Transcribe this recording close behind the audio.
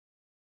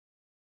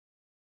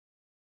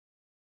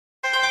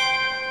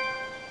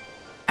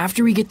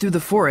After we get through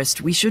the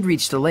forest, we should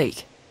reach the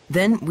lake.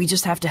 Then we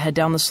just have to head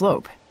down the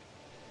slope.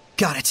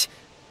 Got it.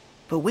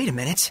 But wait a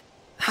minute.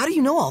 How do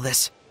you know all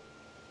this?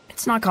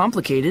 It's not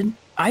complicated.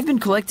 I've been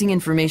collecting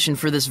information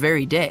for this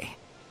very day.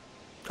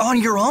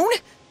 On your own?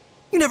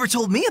 You never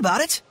told me about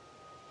it.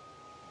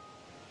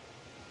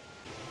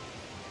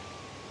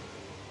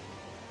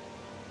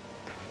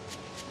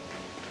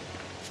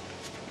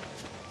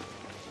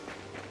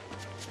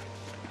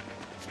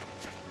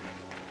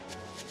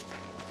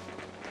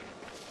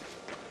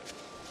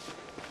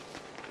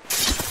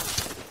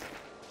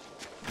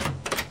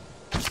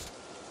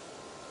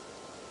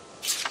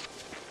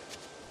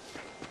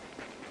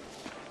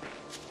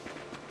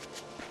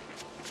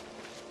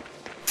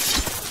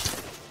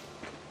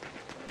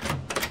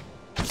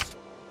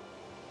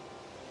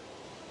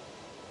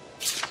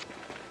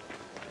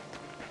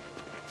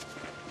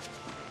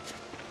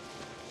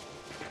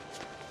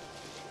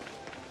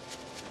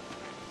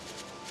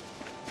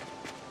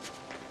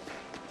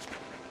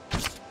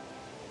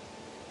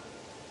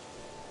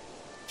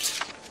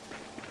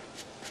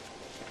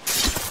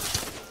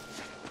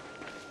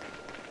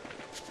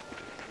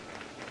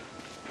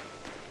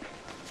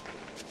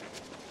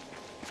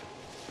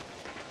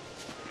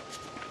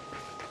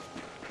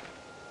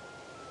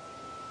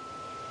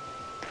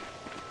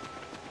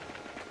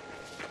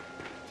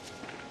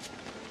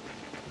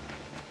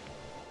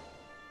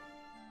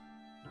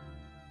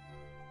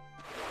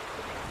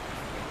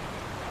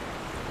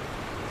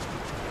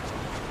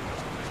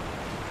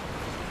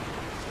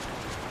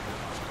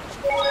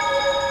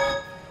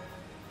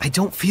 I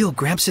don't feel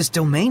Gramps'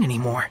 domain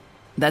anymore.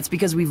 That's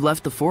because we've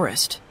left the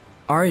forest.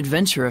 Our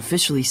adventure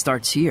officially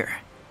starts here.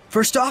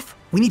 First off,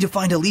 we need to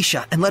find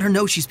Alicia and let her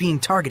know she's being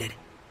targeted.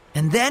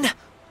 And then,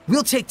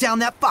 we'll take down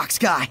that fox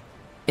guy.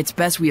 It's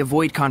best we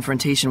avoid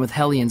confrontation with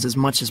Hellions as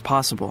much as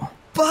possible.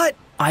 But...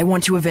 I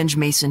want to avenge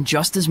Mason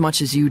just as much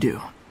as you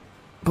do.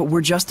 But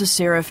we're just a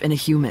seraph and a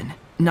human,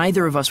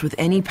 neither of us with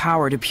any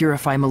power to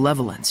purify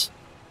malevolence.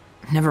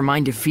 Never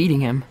mind defeating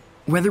him.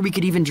 Whether we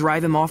could even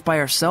drive him off by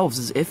ourselves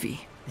is iffy.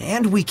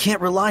 And we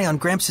can't rely on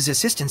Gramps'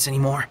 assistance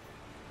anymore.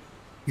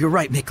 You're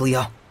right,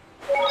 Mikleo.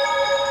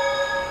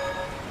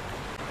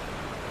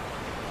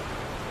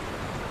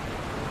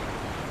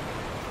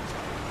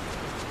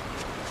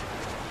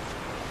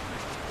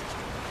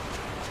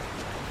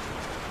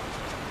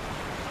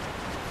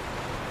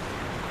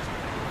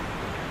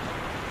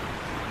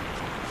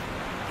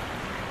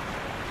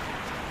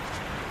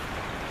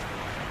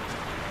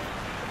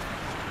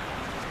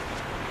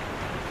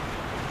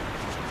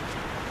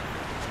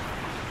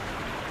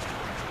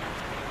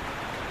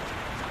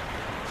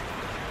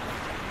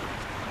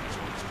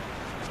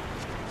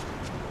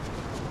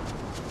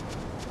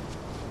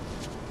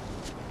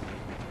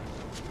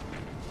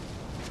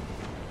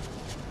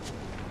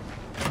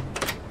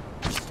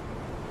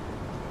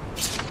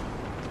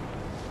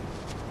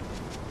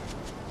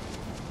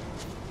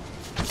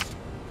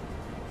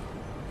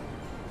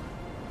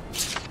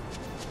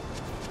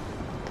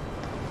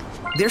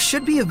 There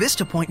should be a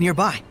vista point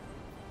nearby.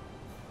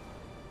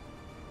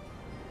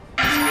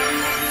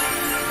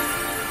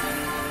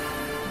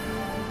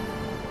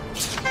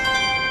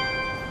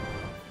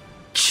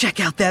 Check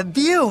out that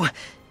view!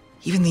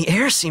 Even the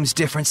air seems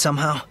different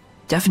somehow.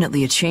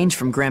 Definitely a change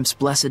from Gramps'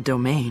 blessed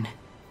domain.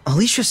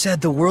 Alicia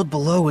said the world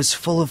below is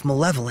full of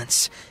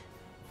malevolence.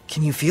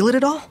 Can you feel it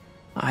at all?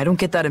 I don't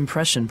get that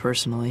impression,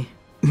 personally.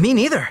 Me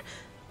neither.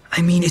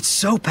 I mean, it's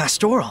so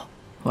pastoral.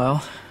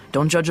 Well,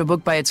 don't judge a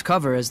book by its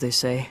cover, as they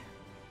say.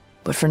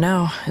 But for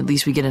now, at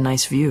least we get a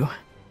nice view.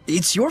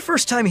 It's your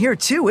first time here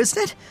too,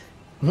 isn't it?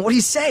 What do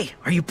you say?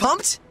 Are you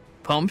pumped?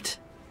 Pumped?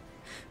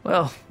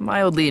 Well,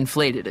 mildly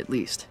inflated, at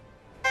least.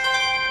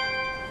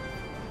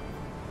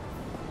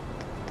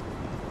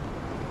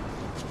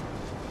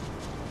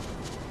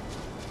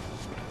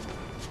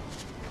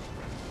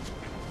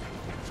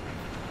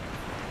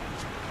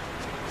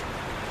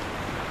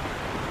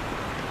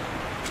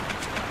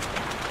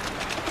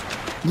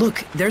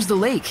 Look, there's the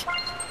lake.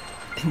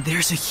 And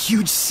there's a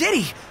huge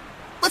city!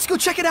 Let's go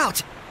check it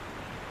out!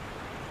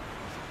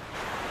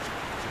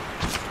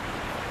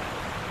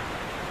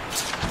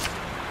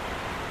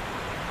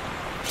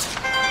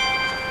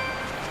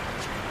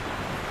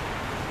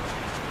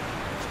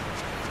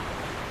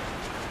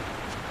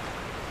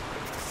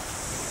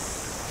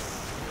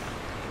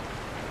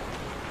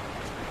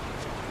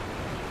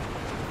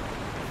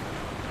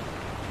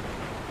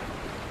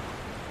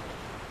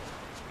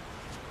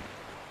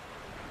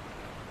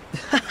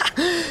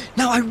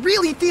 Now I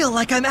really feel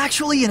like I'm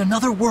actually in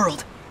another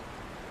world.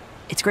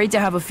 It's great to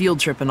have a field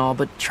trip and all,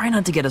 but try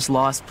not to get us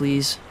lost,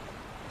 please.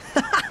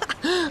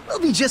 We'll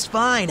be just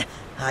fine.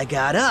 I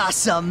got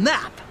us a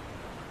map.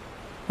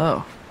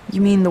 Oh, you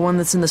mean the one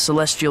that's in the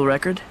Celestial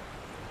Record?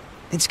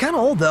 It's kinda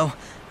old, though.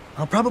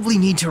 I'll probably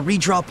need to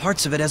redraw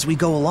parts of it as we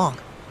go along.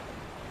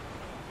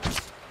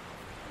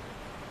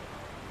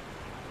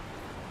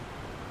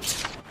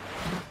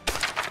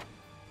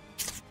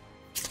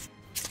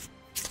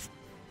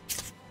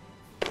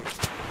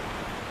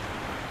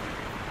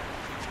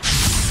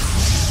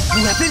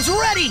 Weapons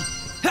ready!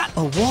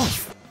 A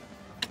wolf.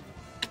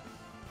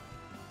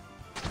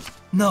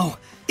 No,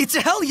 it's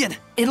a Hellion!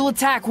 It'll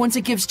attack once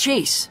it gives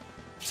chase.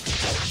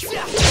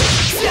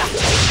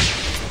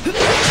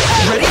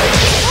 Ready?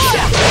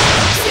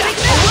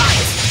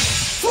 Alright!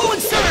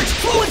 Fluent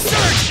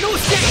surge! No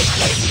escape!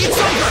 It's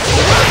over!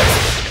 Alright!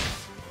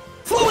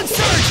 Fluent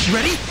surge!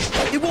 Ready?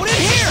 It won't end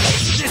here!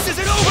 This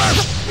isn't over!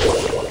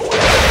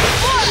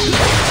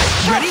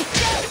 Ready?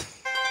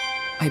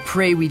 I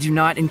pray we do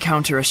not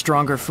encounter a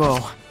stronger foe.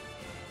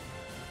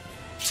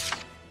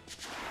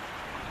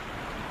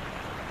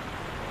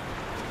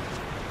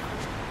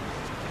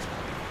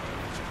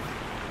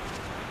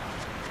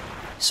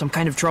 Some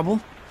kind of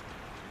trouble?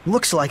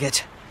 Looks like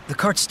it. The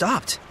cart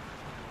stopped.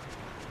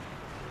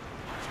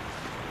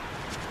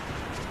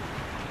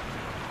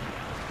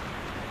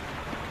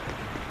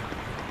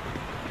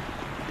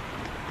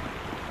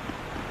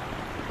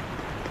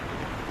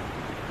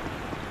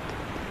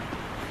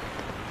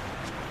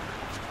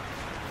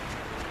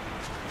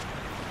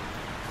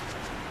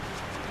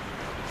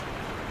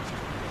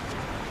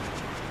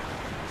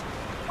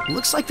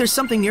 Looks like there's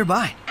something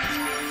nearby.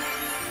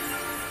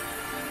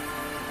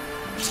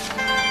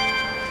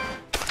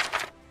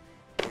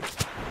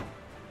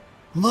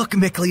 Look,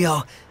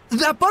 Micleo!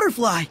 That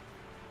butterfly!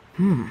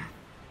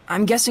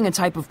 I'm guessing a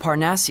type of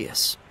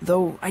Parnassius,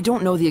 though I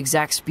don't know the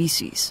exact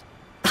species.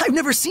 I've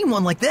never seen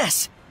one like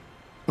this!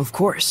 Of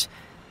course.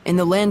 In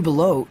the land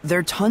below, there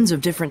are tons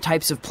of different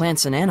types of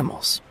plants and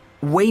animals.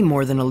 Way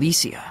more than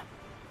Elysia.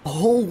 A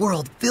whole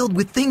world filled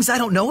with things I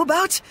don't know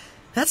about?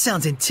 That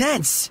sounds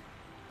intense.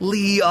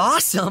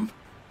 Awesome!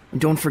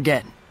 Don't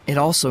forget, it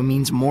also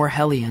means more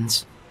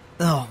Hellions.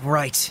 Oh,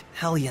 right.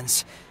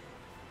 Hellions.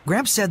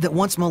 Gramps said that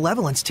once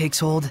malevolence takes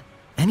hold,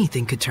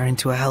 anything could turn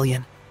into a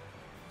Hellion.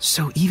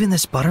 So even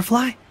this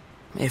butterfly?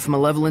 If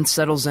malevolence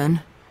settles in,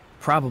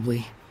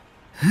 probably.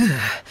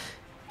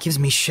 Gives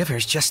me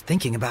shivers just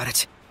thinking about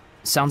it.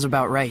 Sounds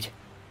about right.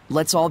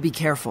 Let's all be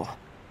careful.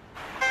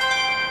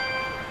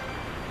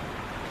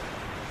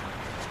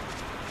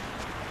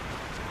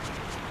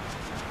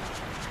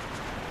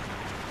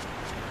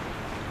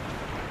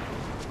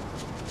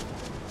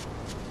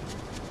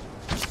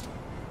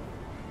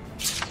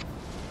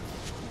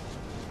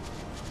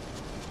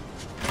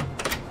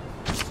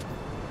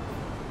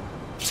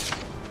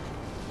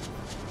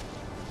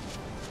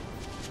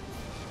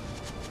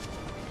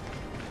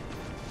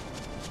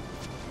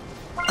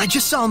 I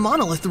just saw a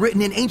monolith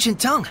written in ancient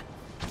tongue.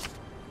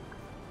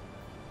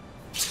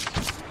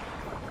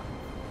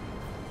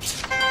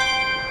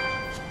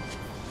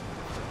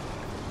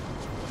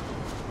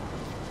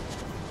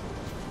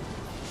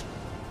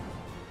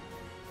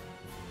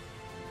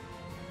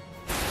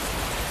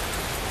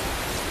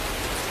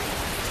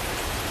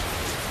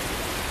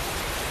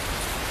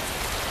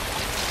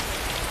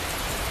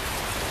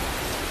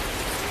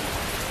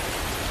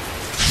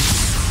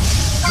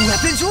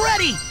 Weapons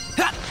ready!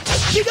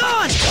 Be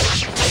gone!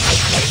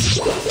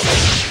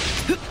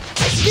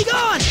 Be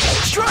gone!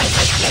 Strike!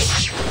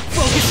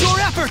 Focus your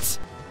efforts!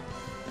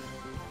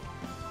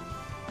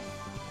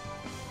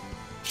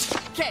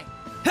 Okay.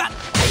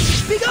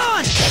 Be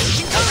gone!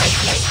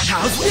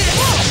 How's this?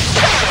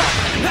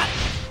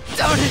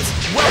 Darn it!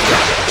 Right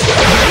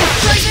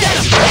at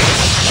him!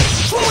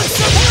 Fluent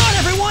surge! Hang on,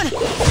 everyone!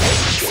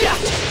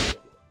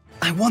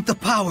 I want the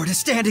power to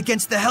stand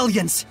against the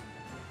Hellions.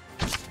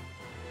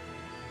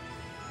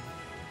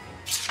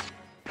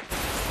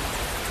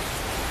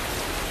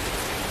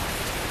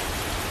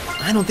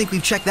 I don't think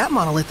we've checked that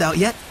monolith out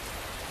yet.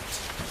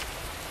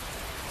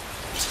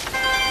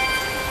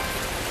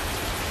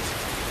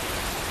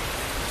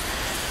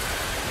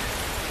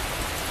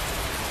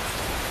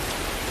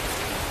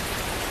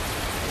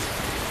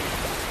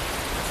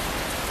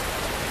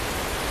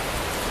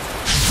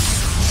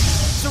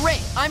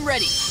 Saray, I'm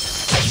ready.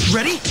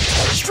 Ready?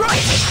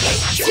 Strike!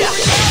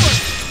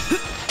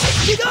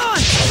 Be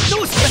gone! No,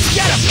 let's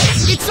get him!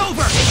 It's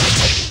over!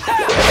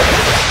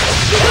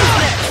 Be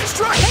gone!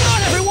 Strike! Hang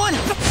on, everyone!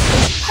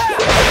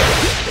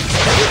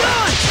 Be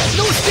gone!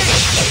 No escape!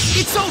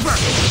 It's over!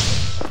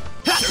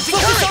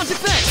 Focus on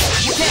defense!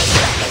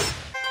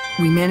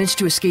 We managed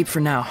to escape for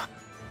now.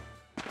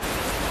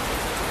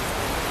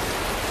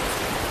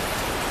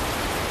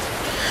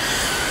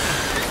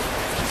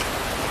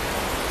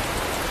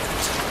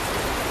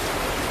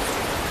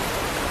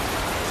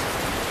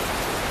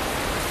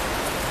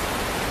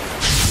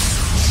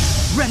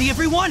 Ready,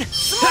 everyone?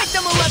 Strike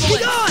the malevolence! Be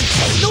gone!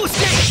 No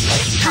escape!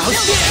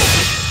 How's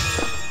this?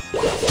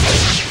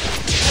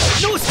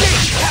 No escape!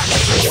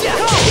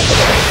 Go!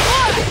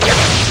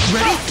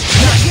 Ready?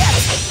 Not yet!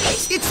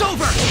 It's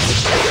over!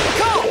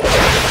 Go!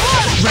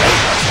 Ready?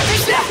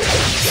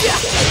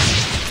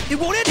 It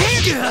won't end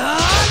here!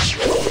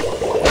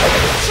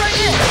 Try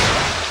it!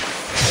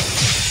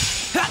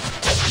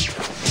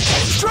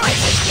 Strike!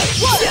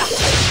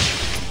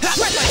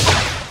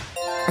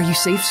 Are you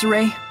safe,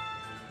 Saray?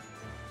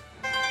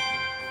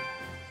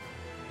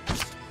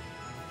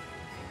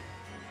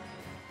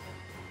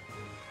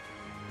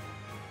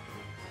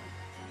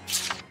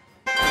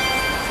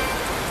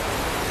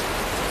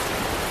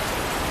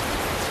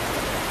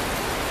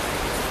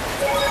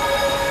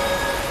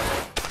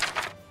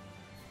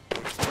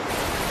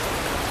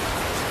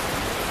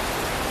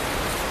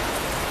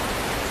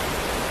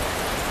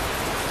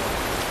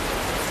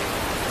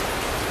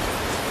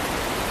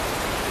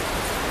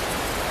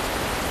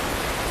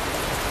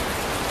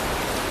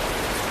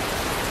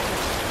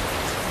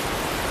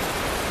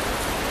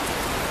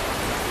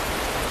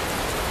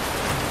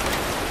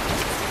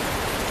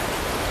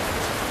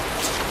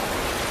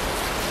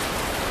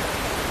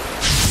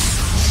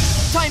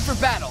 Time for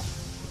battle.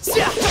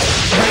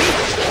 Ready?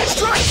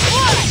 Strike!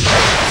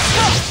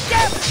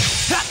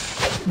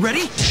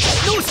 Ready?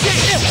 No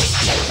escape!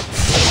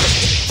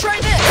 Try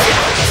this!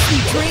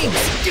 Sweet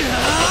dreams!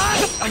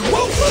 I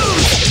won't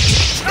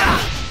lose!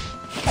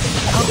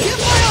 I'll give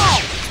my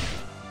all!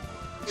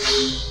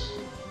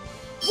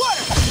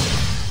 Water!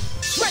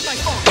 Strike my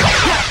phone!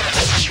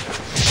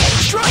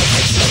 Strike!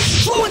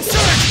 Flow and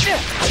surge!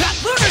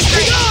 Lunar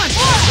Street on!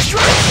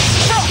 Strike!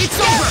 It's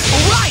over!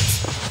 Alright!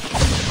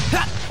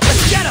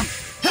 Let's get him!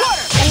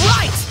 Water!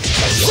 Alright!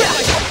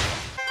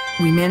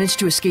 We managed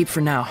to escape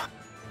for now.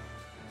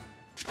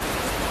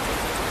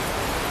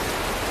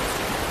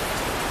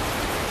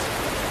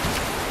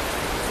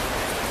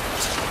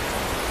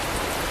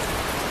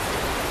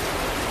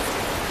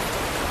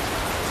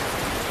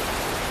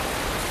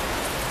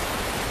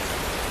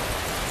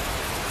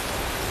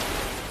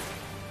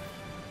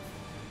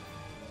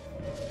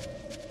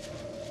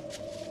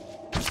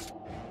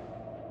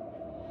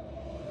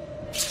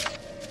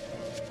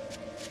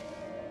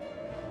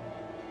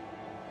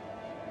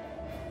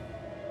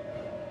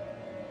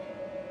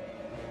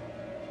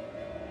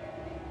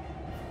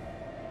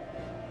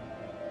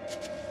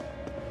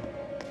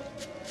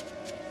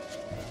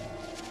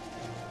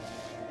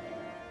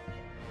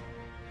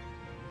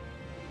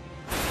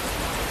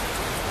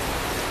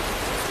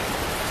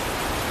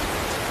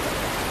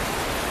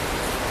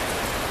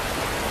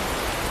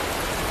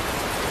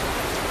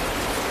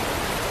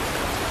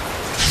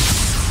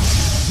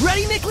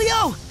 Ready, Nick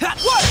Leo?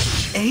 What?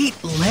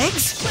 8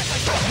 legs?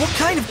 What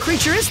kind of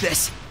creature is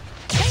this?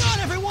 Hang on,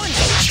 everyone!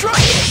 Strike!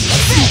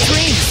 Sweet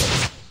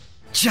dreams!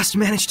 Just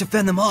managed to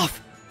fend them off.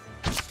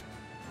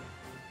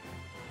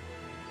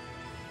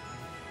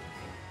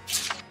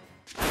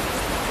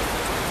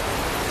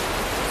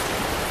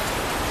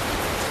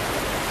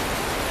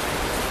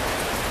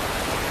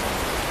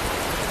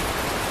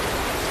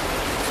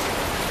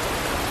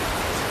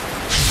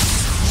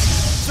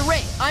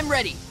 Saray, I'm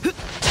ready.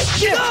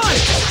 Get on!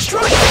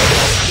 Strike!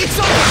 It's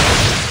over!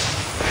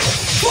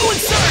 Flow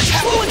and surge!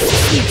 Flow and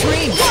sweet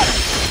dreams!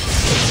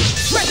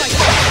 Strike like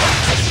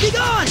that! Be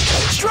gone!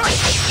 Strike!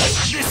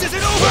 This isn't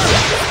over!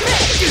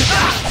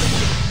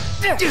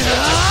 This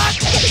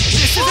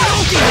isn't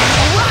over!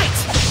 Alright!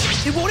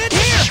 It won't end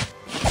here!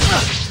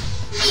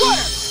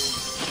 Water!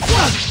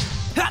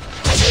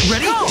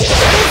 Ready? Go!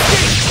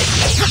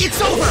 It's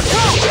over!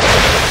 Go!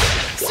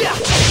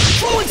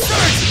 Flow and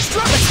surge!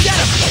 Strike! Let's get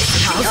him!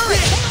 How's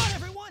this?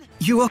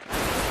 You okay?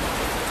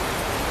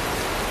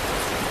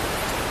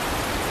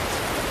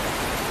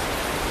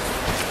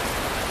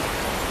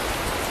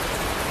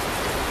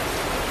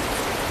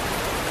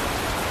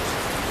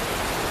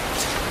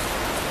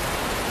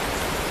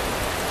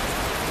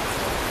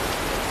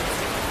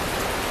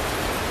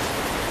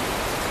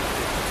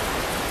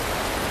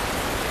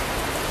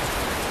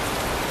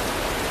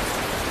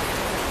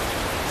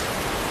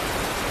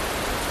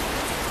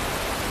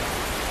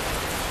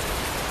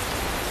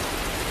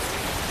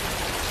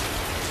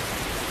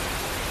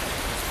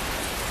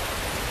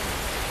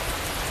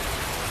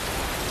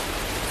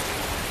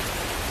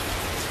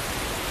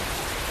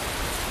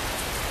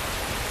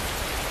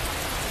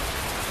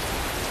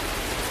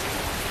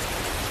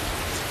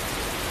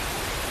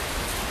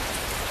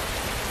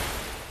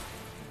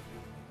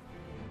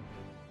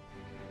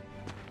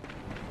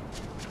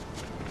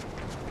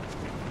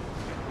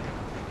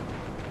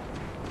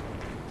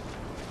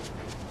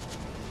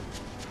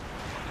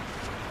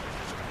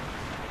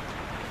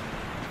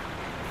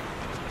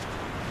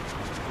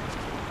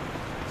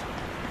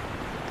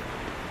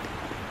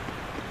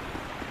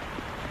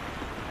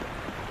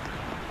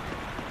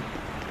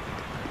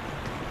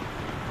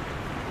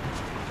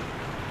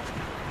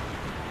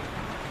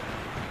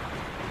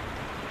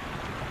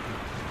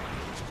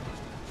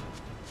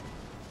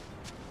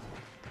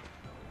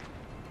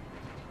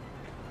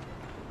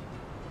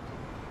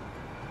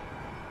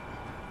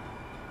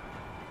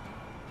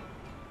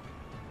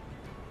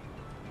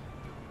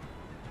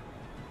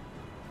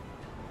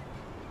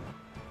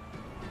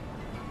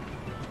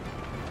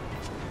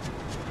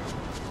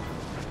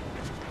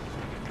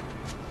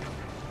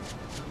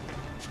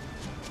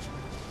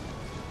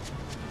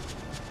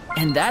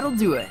 And that'll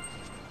do it.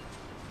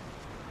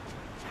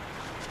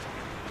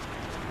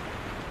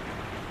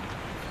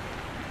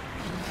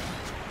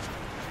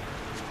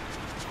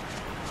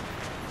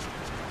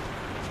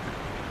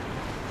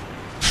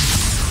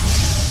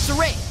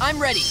 Saray, I'm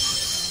ready.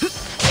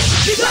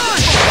 Be gone!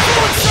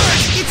 Forward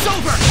surge! It's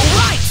over!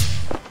 Alright!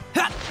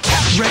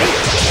 Ready?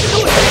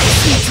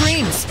 Sweet dreams!